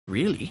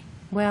Really?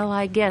 Well,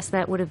 I guess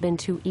that would have been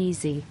too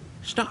easy.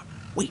 Stop.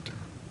 Wait.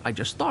 I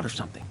just thought of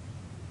something.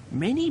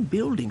 Many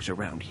buildings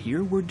around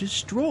here were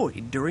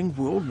destroyed during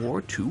World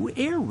War II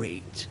air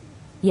raids.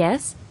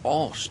 Yes?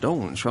 All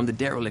stones from the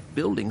derelict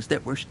buildings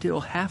that were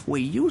still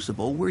halfway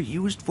usable were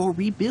used for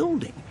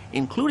rebuilding,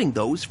 including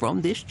those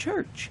from this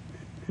church.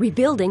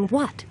 Rebuilding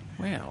what?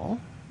 Well,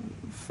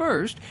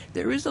 first,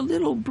 there is a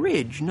little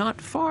bridge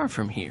not far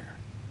from here.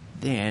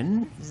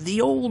 Then,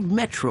 the old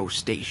metro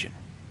station.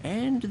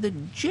 And the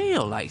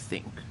jail, I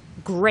think.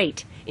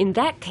 Great. In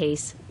that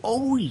case...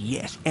 Oh,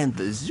 yes, and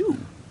the zoo.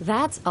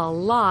 That's a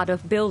lot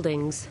of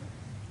buildings.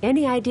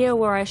 Any idea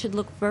where I should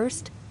look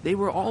first? They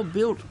were all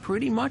built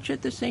pretty much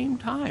at the same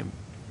time.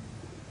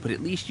 But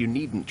at least you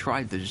needn't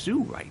try the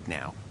zoo right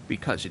now,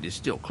 because it is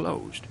still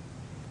closed.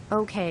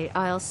 Okay,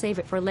 I'll save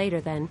it for later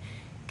then.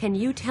 Can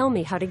you tell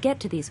me how to get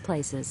to these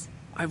places?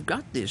 I've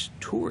got this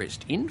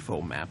tourist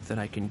info map that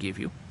I can give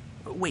you.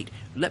 Wait,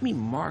 let me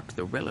mark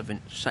the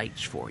relevant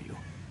sites for you.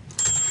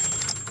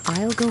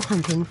 I'll go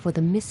hunting for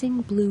the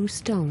missing blue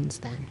stones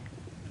then.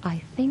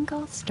 I think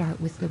I'll start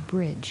with the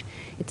bridge.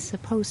 It's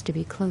supposed to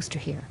be close to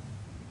here.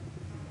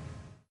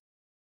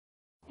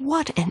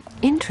 What an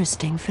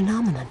interesting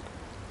phenomenon.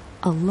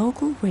 A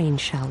local rain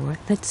shower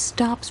that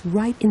stops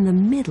right in the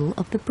middle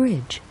of the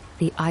bridge.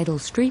 The idle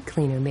street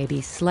cleaner may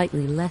be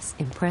slightly less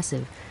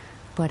impressive,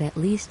 but at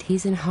least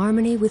he's in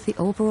harmony with the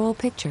overall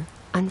picture.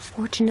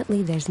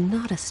 Unfortunately, there's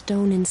not a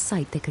stone in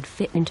sight that could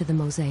fit into the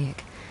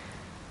mosaic.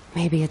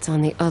 Maybe it's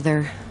on the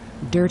other,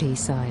 dirty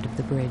side of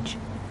the bridge.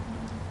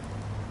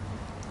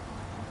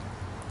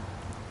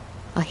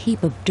 A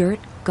heap of dirt,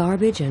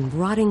 garbage, and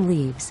rotting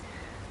leaves.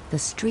 The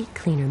street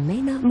cleaner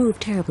may not move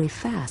terribly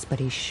fast, but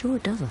he sure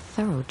does a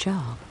thorough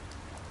job.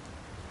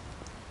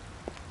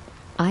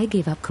 I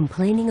gave up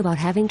complaining about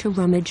having to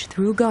rummage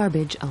through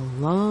garbage a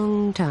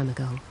long time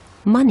ago.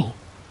 Money.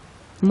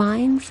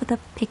 Mine for the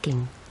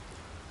picking.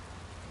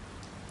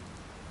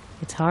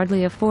 It's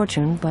hardly a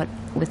fortune, but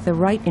with the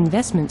right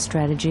investment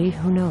strategy,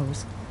 who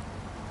knows?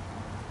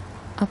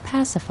 A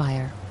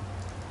pacifier.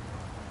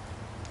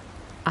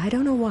 I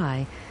don't know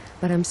why,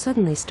 but I'm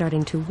suddenly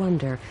starting to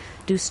wonder,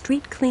 do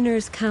street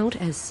cleaners count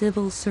as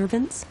civil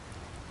servants?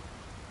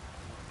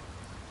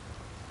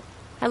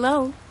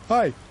 Hello?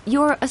 Hi.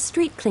 You're a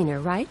street cleaner,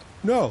 right?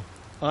 No,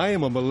 I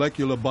am a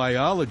molecular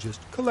biologist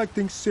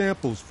collecting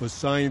samples for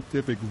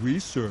scientific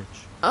research.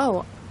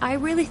 Oh, I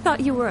really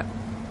thought you were...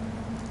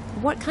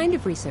 What kind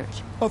of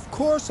research? Of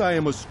course I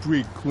am a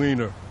street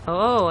cleaner.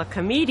 Oh, a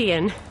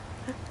comedian.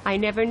 I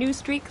never knew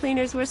street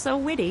cleaners were so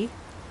witty.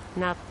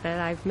 Not that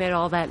I've met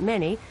all that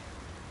many.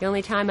 The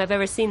only time I've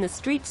ever seen the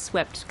streets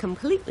swept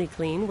completely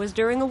clean was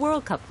during a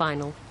World Cup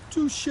final.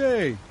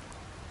 Touché.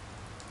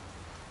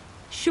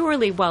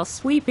 Surely while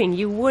sweeping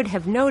you would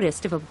have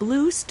noticed if a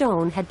blue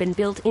stone had been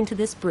built into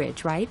this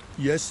bridge, right?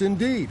 Yes,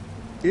 indeed.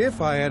 If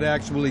I had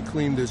actually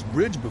cleaned this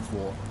bridge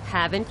before.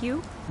 Haven't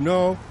you?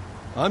 No,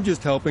 I'm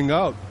just helping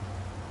out.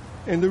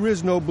 And there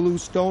is no blue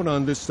stone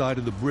on this side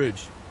of the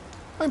bridge.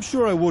 I'm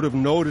sure I would have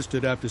noticed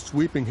it after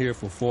sweeping here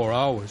for 4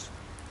 hours.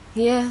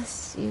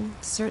 Yes, you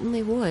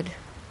certainly would.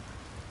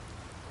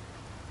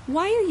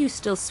 Why are you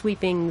still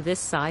sweeping this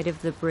side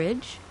of the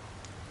bridge?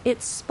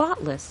 It's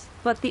spotless,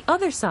 but the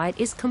other side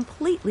is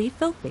completely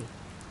filthy.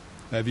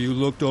 Have you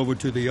looked over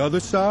to the other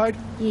side?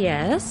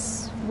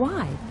 Yes.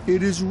 Why?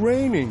 It is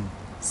raining.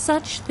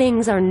 Such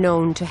things are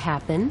known to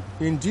happen.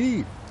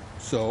 Indeed.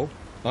 So,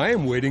 I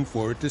am waiting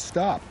for it to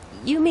stop.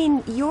 You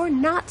mean you're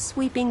not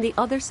sweeping the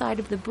other side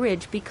of the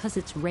bridge because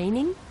it's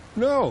raining?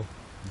 No,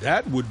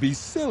 that would be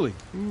silly.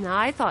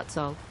 I thought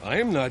so. I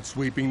am not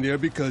sweeping there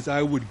because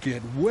I would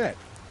get wet.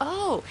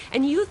 Oh,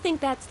 and you think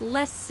that's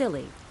less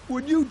silly?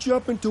 Would you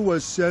jump into a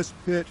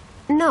cesspit?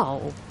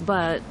 No,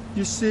 but...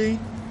 You see,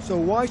 so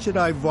why should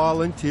I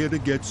volunteer to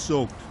get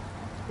soaked?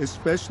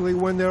 Especially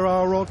when there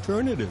are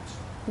alternatives.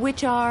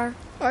 Which are?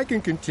 I can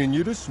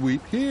continue to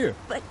sweep here.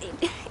 But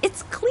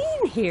it's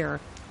clean here.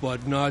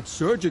 But not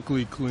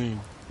surgically clean.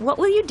 What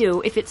will you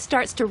do if it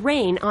starts to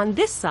rain on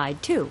this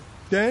side, too?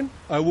 Then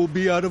I will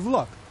be out of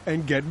luck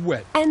and get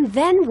wet. And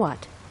then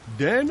what?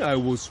 Then I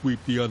will sweep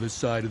the other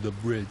side of the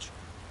bridge.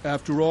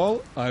 After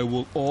all, I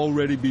will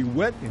already be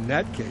wet in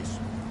that case.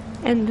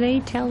 And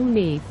they tell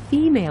me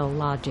female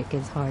logic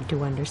is hard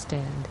to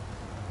understand.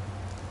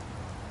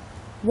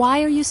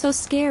 Why are you so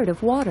scared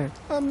of water?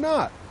 I'm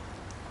not.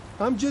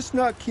 I'm just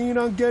not keen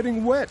on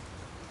getting wet.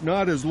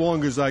 Not as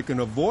long as I can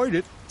avoid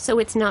it. So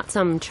it's not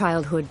some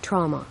childhood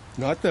trauma?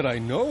 Not that I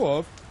know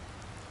of.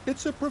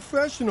 It's a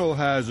professional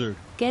hazard.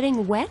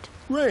 Getting wet?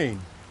 Rain.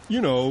 You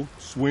know,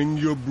 swing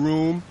your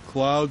broom,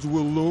 clouds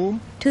will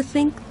loom. To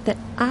think that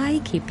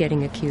I keep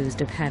getting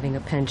accused of having a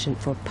penchant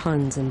for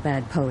puns and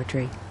bad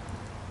poetry.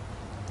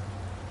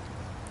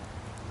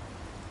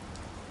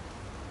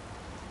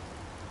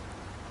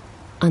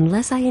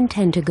 Unless I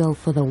intend to go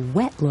for the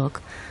wet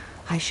look,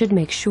 I should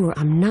make sure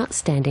I'm not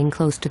standing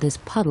close to this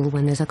puddle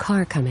when there's a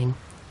car coming.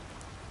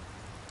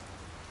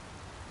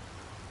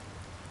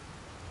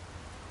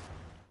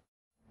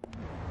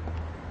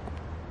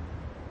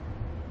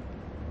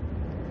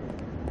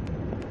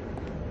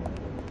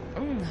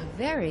 A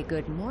very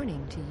good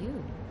morning to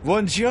you.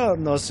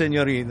 Buongiorno,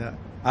 signorina.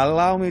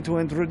 Allow me to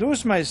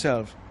introduce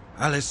myself.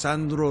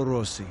 Alessandro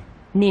Rossi.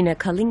 Nina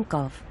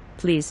Kalinkov,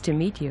 pleased to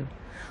meet you.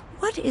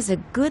 What is a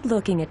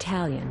good-looking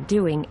Italian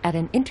doing at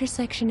an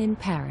intersection in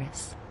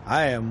Paris?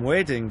 I am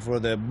waiting for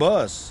the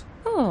bus.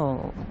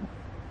 Oh,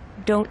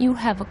 don't you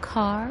have a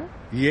car?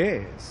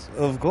 Yes,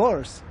 of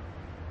course.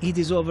 It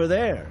is over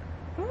there.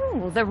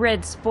 Oh, the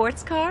red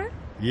sports car?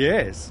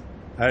 Yes.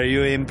 Are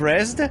you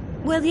impressed?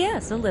 Well,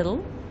 yes, a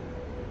little.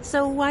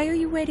 So why are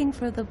you waiting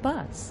for the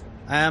bus?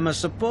 I am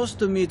supposed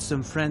to meet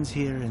some friends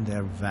here in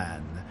their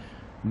van.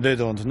 They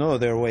don't know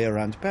their way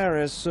around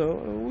Paris, so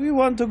we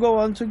want to go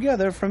on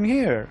together from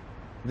here.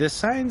 The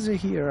signs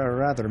here are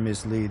rather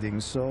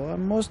misleading, so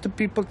most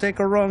people take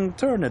a wrong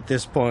turn at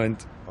this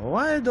point.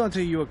 Why don't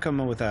you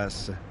come with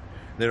us?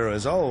 There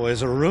is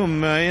always a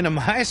room in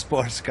my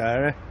sports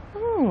car.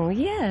 Oh,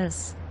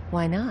 yes.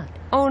 Why not?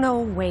 Oh, no,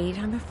 wait.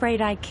 I'm afraid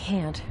I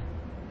can't.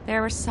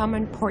 There are some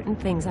important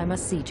things I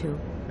must see to.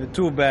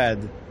 Too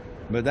bad.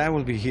 But I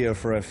will be here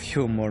for a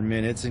few more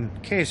minutes in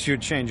case you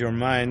change your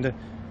mind.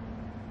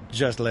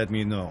 Just let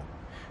me know.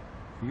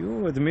 You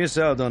would miss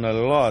out on a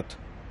lot.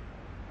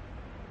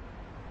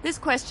 This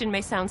question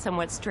may sound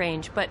somewhat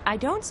strange, but I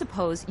don't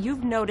suppose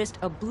you've noticed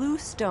a blue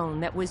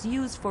stone that was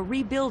used for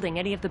rebuilding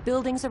any of the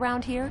buildings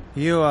around here?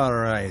 You are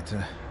right.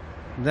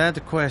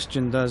 That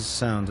question does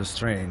sound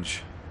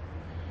strange.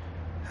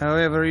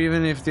 However,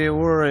 even if there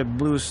were a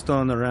blue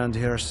stone around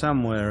here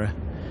somewhere,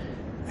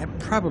 I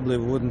probably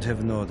wouldn't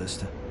have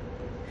noticed.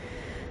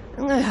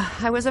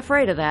 I was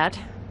afraid of that.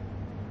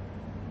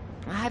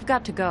 I've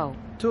got to go.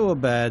 Too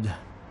bad.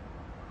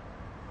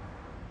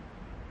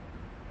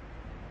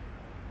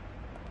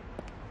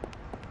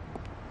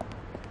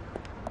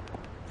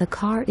 The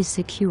car is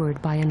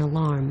secured by an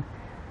alarm.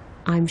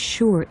 I'm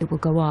sure it will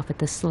go off at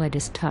the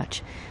slightest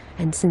touch,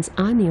 and since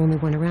I'm the only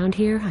one around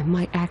here, I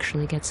might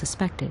actually get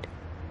suspected.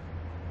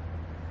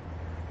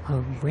 A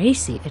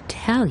racy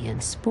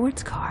Italian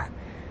sports car.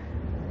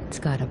 It's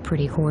got a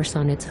pretty horse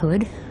on its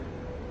hood,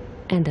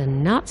 and a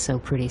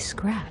not-so-pretty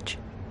scratch.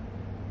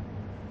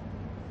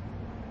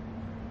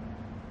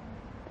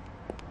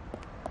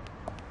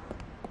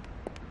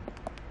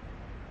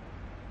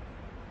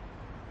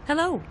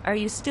 Hello, are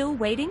you still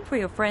waiting for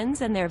your friends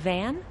and their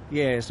van?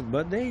 Yes,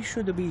 but they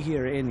should be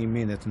here any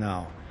minute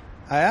now.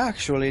 I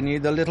actually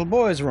need the little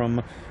boy's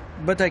room,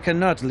 but I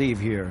cannot leave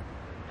here.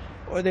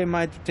 Or they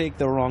might take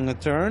the wrong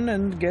turn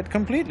and get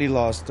completely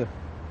lost.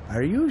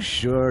 Are you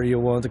sure you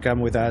want to come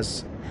with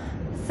us?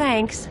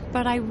 Thanks,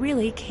 but I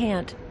really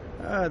can't.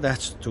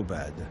 That's too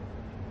bad.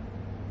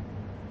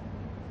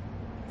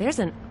 There's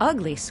an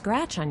ugly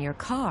scratch on your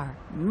car.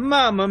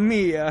 Mamma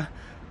mia!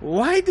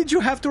 Why did you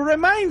have to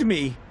remind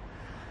me?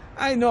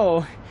 I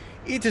know.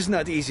 It is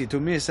not easy to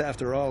miss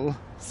after all.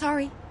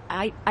 Sorry,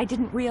 I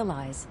didn't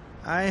realize.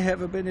 I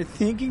have been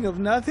thinking of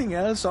nothing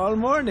else all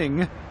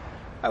morning.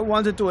 I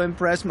wanted to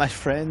impress my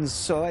friends,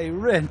 so I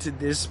rented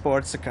this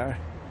sports car.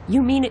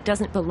 You mean it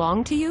doesn't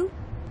belong to you?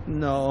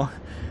 No,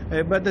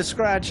 but the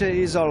scratch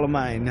is all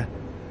mine.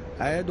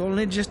 I had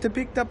only just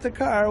picked up the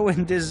car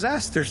when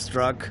disaster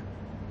struck.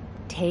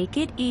 Take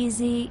it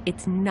easy.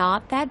 It's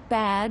not that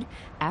bad.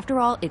 After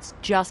all, it's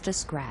just a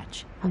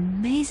scratch.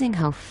 Amazing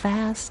how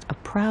fast a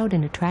proud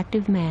and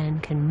attractive man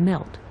can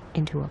melt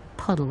into a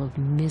puddle of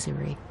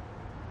misery.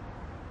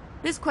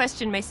 This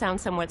question may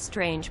sound somewhat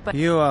strange, but...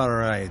 You are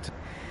right.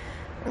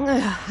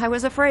 I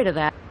was afraid of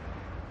that.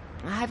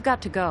 I've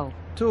got to go.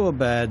 Too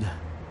bad.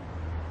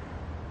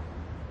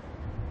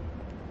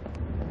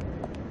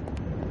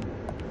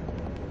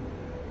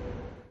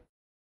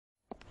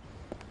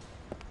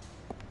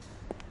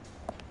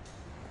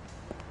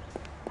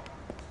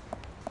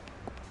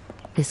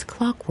 This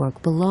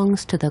clockwork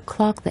belongs to the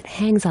clock that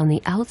hangs on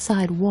the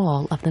outside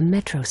wall of the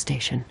metro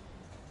station.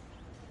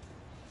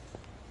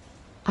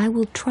 I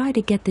will try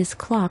to get this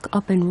clock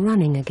up and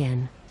running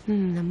again. The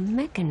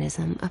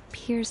mechanism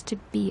appears to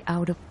be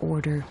out of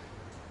order.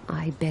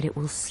 I bet it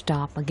will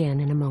stop again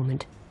in a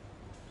moment.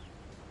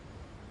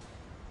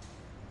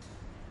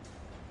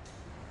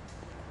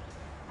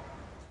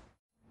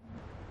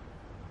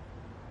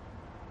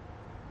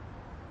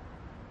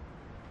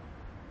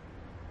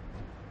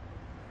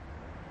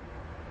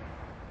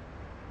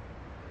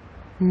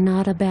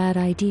 Not a bad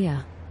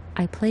idea.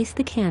 I place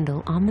the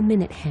candle on the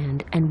minute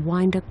hand and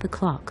wind up the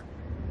clock.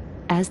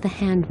 As the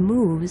hand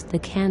moves, the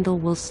candle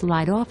will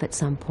slide off at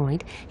some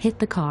point, hit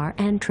the car,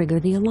 and trigger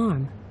the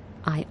alarm.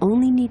 I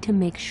only need to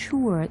make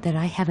sure that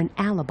I have an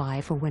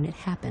alibi for when it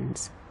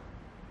happens.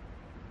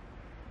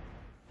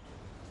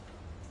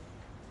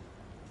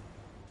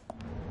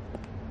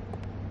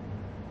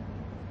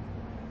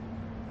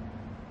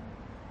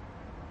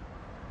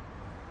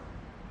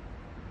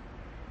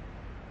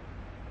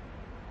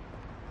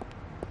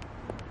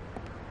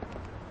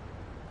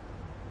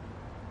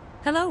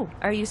 Hello,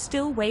 are you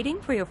still waiting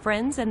for your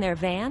friends and their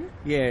van?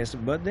 Yes,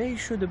 but they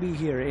should be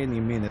here any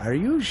minute. Are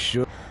you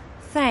sure?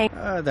 Thanks.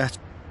 That's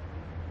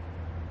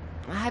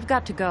I've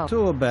got to go.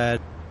 too bad.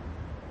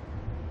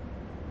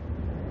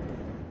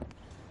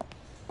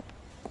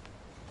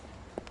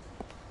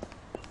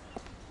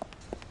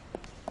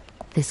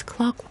 This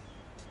clock...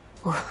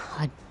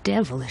 a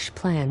devilish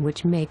plan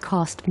which may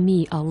cost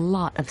me a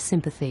lot of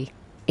sympathy.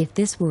 If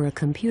this were a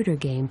computer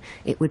game,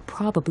 it would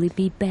probably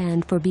be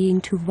banned for being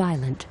too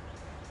violent.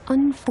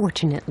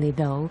 Unfortunately,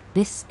 though,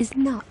 this is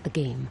not a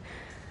game,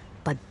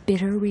 but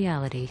bitter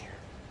reality.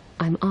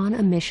 I'm on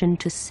a mission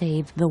to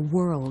save the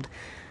world,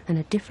 and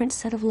a different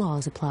set of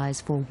laws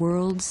applies for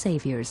world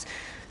saviors.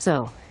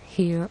 So,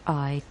 here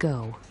I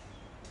go.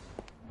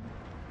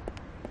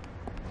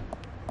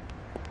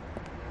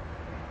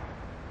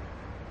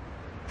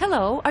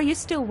 Hello, are you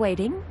still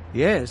waiting?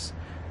 Yes.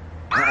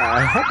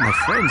 I hope my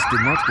friends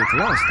did not get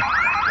lost.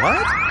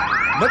 What?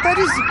 But that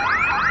is...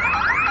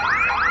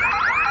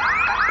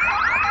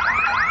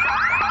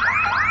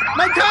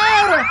 My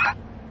car!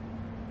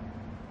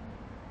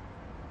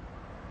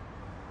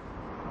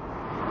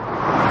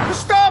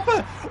 Stop!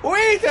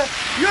 Wait!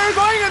 You're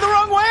going the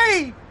wrong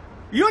way!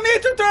 You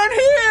need to turn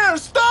here!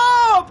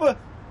 Stop!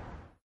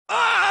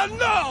 Ah,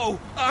 no!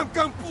 I'm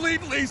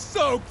completely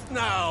soaked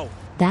now!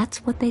 That's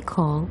what they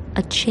call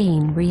a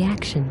chain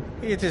reaction.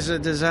 It is a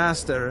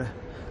disaster.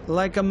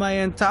 Like my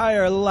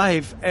entire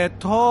life, a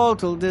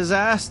total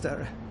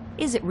disaster.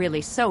 Is it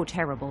really so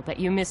terrible that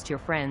you missed your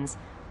friends?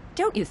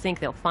 Don't you think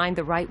they'll find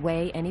the right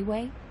way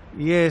anyway?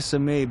 Yes,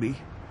 maybe.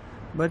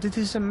 But it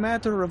is a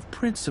matter of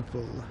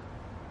principle.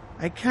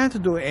 I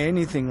can't do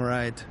anything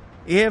right.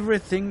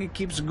 Everything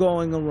keeps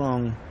going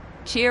wrong.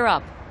 Cheer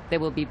up. There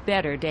will be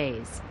better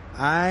days.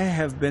 I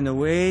have been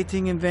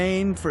waiting in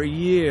vain for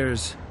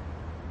years.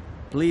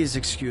 Please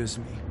excuse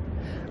me.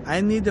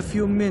 I need a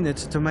few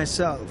minutes to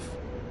myself.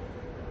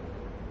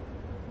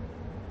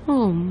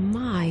 Oh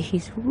my,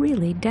 he's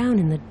really down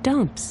in the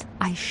dumps.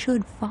 I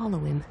should follow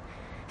him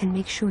and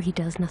make sure he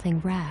does nothing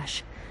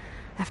rash.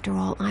 After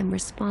all, I'm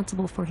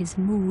responsible for his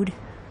mood,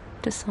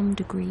 to some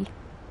degree.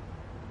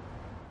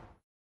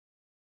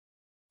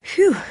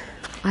 Phew,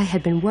 I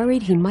had been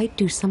worried he might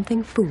do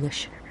something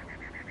foolish.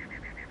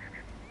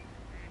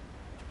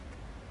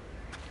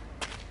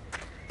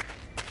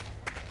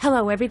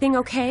 Hello, everything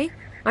okay?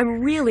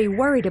 I'm really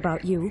worried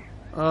about you.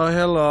 Oh,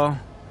 hello.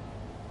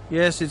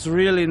 Yes, it's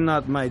really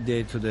not my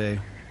day today.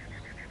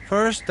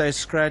 First, I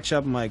scratch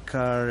up my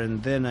car,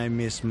 and then I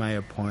miss my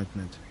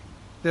appointment.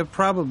 They're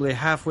probably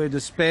halfway to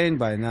Spain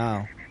by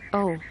now.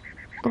 Oh,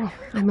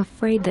 I'm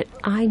afraid that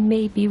I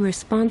may be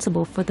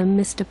responsible for the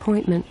missed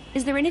appointment.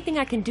 Is there anything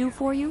I can do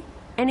for you?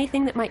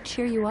 Anything that might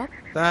cheer you up?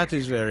 That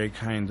is very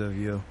kind of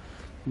you.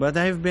 But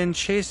I've been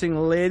chasing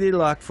Lady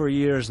Luck for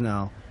years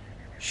now.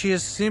 She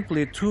is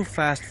simply too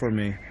fast for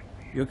me.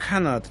 You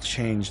cannot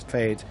change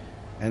fate,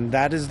 and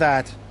that is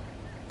that.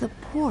 The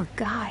poor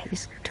guy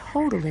is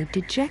totally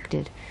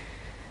dejected.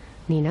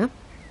 Nina,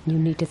 you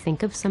need to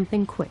think of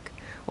something quick,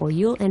 or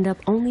you'll end up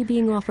only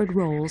being offered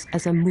roles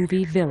as a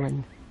movie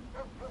villain.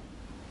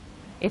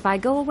 If I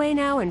go away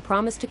now and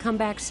promise to come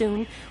back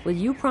soon, will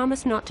you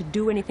promise not to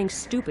do anything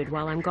stupid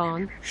while I'm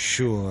gone?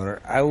 Sure,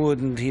 I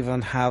wouldn't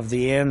even have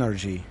the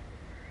energy.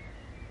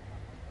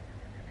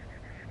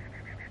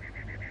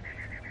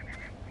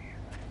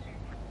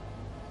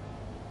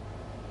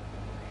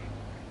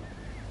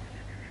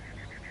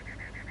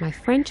 My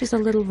French is a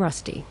little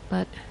rusty,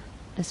 but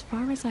as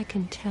far as I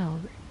can tell...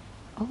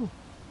 Oh,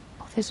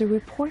 there's a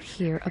report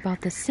here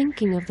about the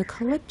sinking of the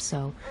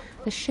Calypso,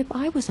 the ship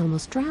I was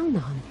almost drowned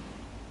on.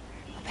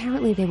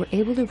 Apparently they were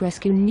able to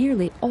rescue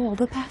nearly all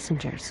the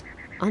passengers.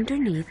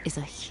 Underneath is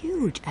a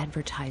huge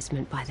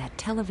advertisement by that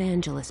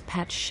televangelist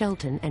Pat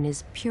Shelton and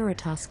his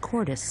Puritas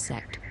Cordis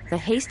sect. The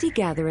hasty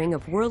gathering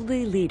of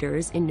worldly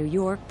leaders in New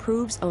York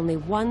proves only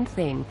one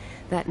thing,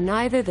 that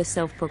neither the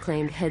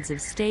self-proclaimed heads of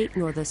state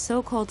nor the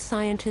so-called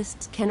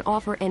scientists can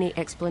offer any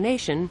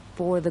explanation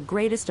for the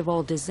greatest of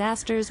all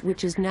disasters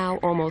which is now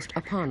almost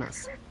upon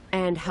us.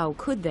 And how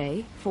could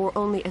they? For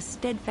only a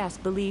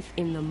steadfast belief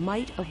in the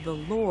might of the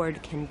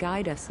Lord can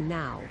guide us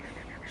now.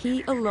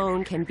 He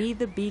alone can be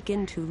the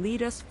beacon to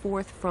lead us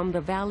forth from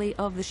the valley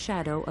of the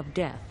shadow of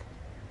death.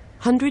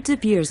 Hundreds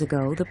of years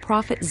ago, the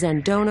prophet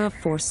Zandona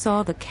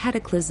foresaw the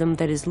cataclysm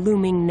that is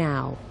looming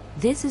now.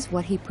 This is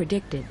what he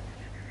predicted.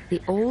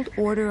 The old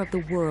order of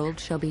the world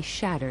shall be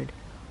shattered,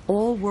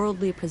 all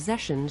worldly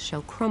possessions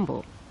shall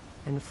crumble,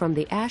 and from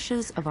the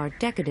ashes of our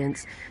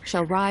decadence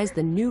shall rise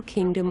the new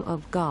kingdom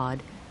of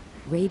God,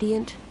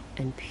 radiant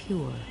and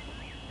pure.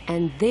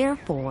 And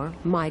therefore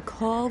my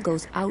call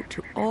goes out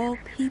to all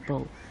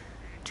people,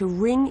 to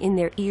ring in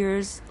their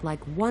ears like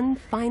one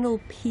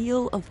final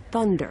peal of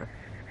thunder,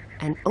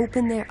 and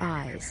open their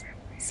eyes,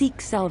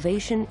 seek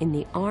salvation in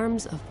the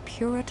arms of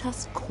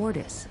Puritas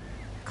Cordis.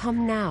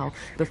 Come now,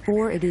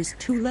 before it is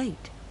too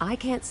late. I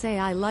can't say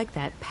I like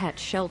that Pat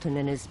Shelton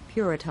and his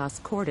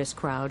Puritas Cordis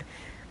crowd.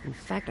 In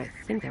fact, I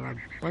think they're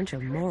a bunch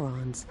of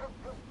morons.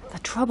 The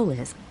trouble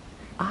is,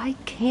 I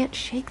can't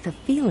shake the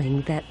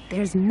feeling that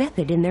there's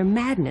method in their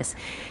madness,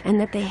 and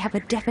that they have a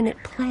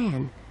definite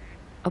plan.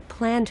 A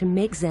plan to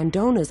make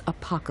Zandona's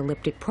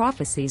apocalyptic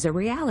prophecies a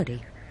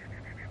reality.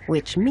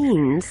 Which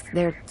means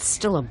they're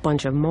still a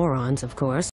bunch of morons, of course.